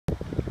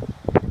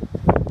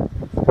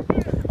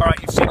All right,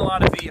 you've seen a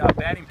lot of the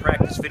batting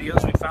practice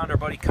videos. We found our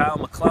buddy Kyle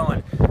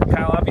McClellan.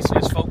 Kyle, obviously,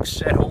 as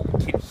folks at home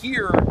can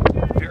hear,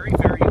 very,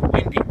 very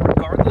windy.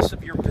 Regardless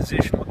of your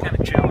position, what kind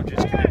of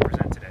challenges can it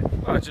present today?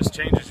 Well, it just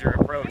changes your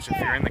approach. If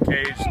you're in the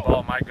cage, the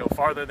ball might go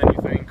farther than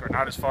you think, or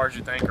not as far as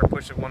you think, or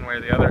push it one way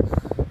or the other.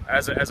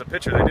 As a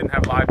pitcher, they didn't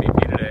have live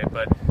BP today,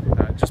 but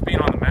just being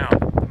on the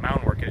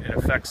mound work, it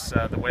affects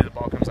the way the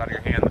ball comes out of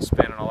your hand, the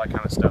spin, and all that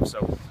kind of stuff.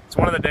 So it's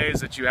one of the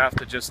days that you have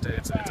to just,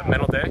 it's a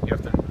mental day. You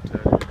have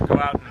to go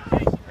out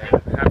and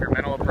have your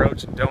mental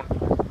approach and don't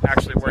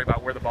actually worry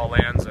about where the ball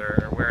lands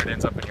or where it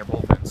ends up in your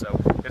bullpen. So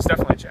it's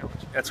definitely a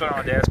challenge. That's what I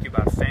wanted to ask you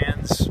about.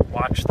 Fans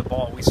watch the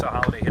ball. We saw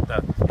how they hit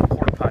the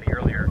porta potty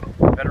earlier.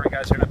 Veteran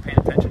guys are not paying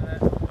attention to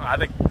that? I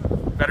think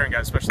veteran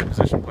guys, especially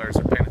position players,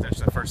 are paying attention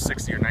to the first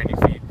 60 or 90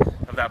 feet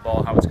of that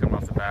ball, how it's coming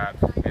off the bat,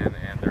 and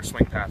their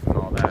swing path and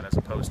all that, as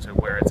opposed to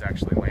where it's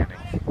actually landing.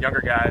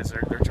 Younger guys,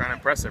 they're trying to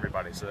impress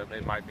everybody, so that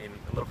it might mean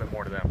a little bit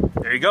more to them.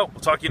 There you go.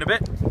 We'll talk to you in a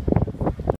bit.